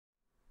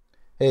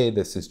Hey,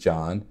 this is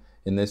John.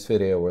 In this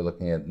video, we're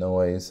looking at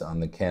noise on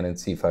the Canon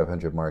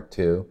C500 Mark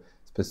II,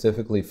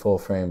 specifically full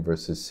frame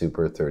versus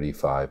Super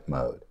 35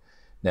 mode.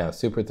 Now,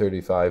 Super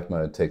 35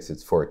 mode takes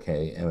its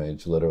 4K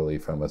image literally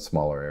from a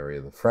smaller area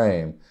of the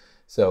frame,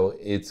 so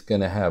it's going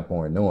to have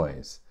more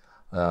noise.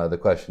 The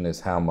question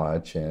is how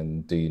much,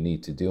 and do you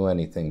need to do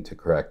anything to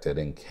correct it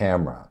in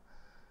camera?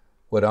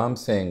 What I'm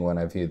saying when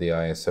I view the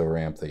ISO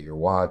ramp that you're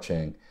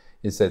watching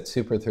is that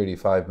Super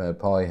 35 mode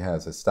probably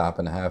has a stop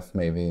and a half,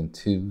 maybe in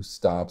 2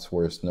 stops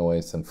worse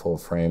noise than full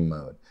frame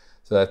mode.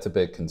 So that's a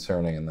bit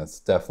concerning, and that's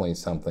definitely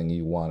something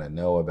you want to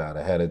know about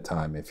ahead of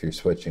time if you're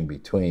switching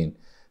between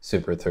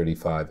Super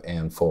 35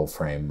 and full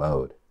frame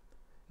mode.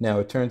 Now,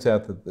 it turns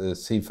out that the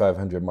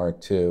C500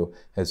 Mark II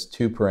has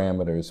 2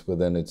 parameters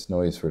within its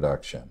noise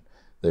reduction.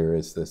 There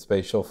is the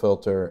spatial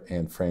filter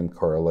and frame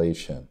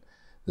correlation.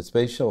 The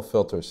spatial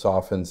filter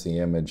softens the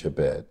image a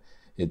bit.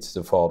 Its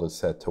default is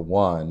set to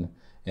 1,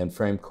 and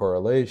frame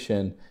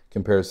correlation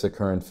compares the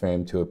current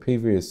frame to a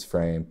previous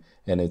frame,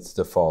 and its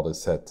default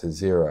is set to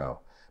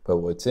 0. But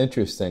what's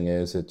interesting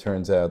is it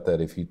turns out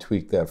that if you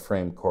tweak that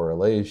frame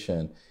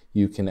correlation,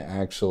 you can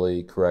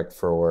actually correct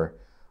for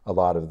a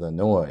lot of the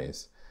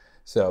noise.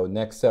 So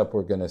next up,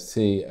 we're going to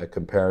see a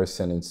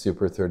comparison in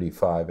Super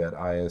 35 at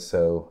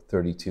ISO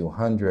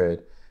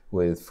 3200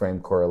 with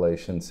frame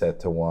correlation set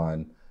to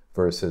 1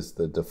 versus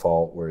the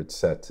default where it's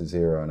set to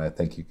 0. And I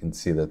think you can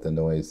see that the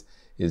noise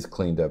is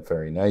cleaned up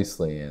very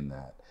nicely in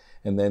that.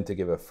 And then to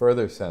give a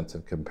further sense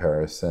of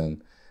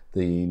comparison,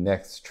 the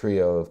next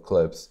trio of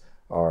clips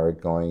are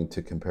going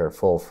to compare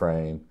full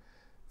frame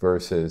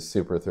versus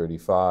Super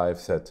 35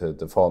 set to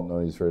default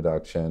noise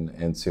reduction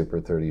and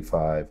Super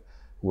 35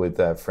 with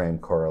that frame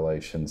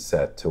correlation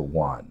set to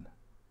 1.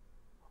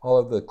 All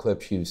of the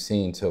clips you've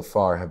seen so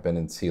far have been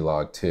in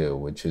C-Log 2,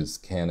 which is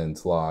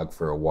Canon's log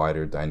for a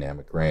wider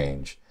dynamic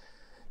range.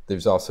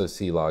 There's also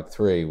C-Log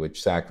 3,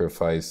 which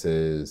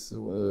sacrifices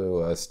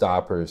a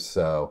stop or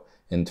so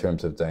in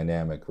terms of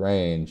dynamic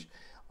range.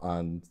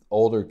 On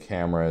older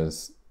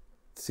cameras,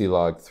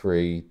 C-Log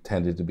 3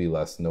 tended to be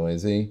less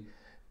noisy,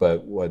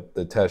 but what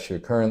the test you're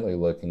currently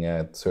looking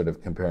at, sort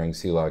of comparing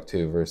C-Log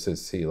 2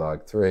 versus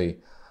C-Log 3,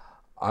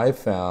 I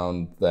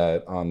found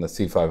that on the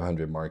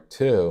C500 Mark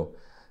II,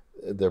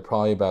 they're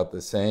probably about the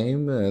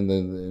same, and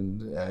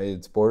then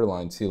it's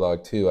borderline.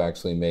 C-Log 2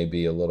 actually may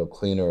be a little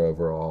cleaner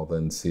overall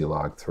than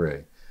C-Log 3.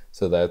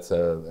 So that's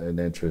an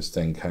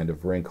interesting kind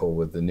of wrinkle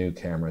with the new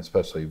camera,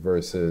 especially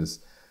versus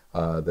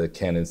the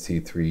Canon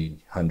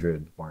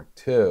C500 Mark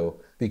II,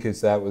 because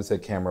that was a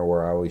camera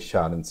where I always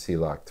shot in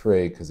C-Log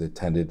 3 because it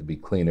tended to be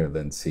cleaner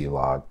than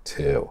C-Log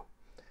 2.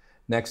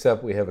 Next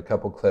up, we have a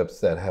couple clips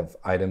that have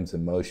items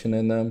in motion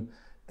in them.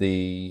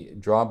 The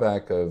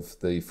drawback of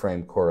the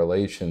frame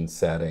correlation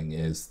setting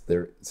is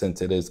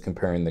since it is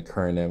comparing the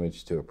current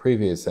image to a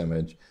previous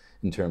image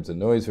in terms of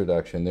noise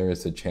reduction, there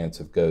is a chance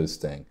of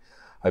ghosting.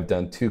 I've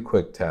done 2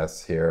 quick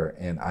tests here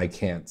and I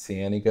can't see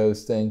any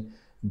ghosting,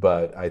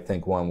 but I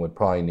think one would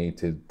probably need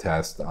to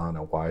test on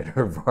a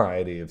wider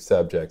variety of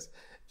subjects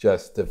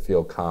just to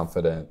feel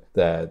confident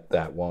that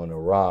that won't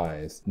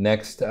arise.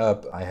 Next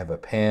up, I have a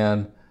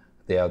pan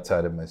the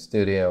outside of my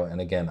studio, and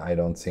again, I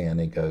don't see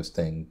any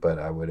ghosting, but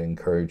I would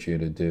encourage you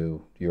to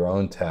do your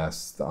own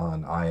tests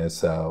on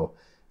ISO,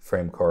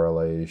 frame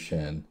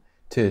correlation,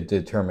 to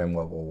determine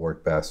what will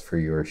work best for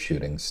your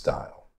shooting style.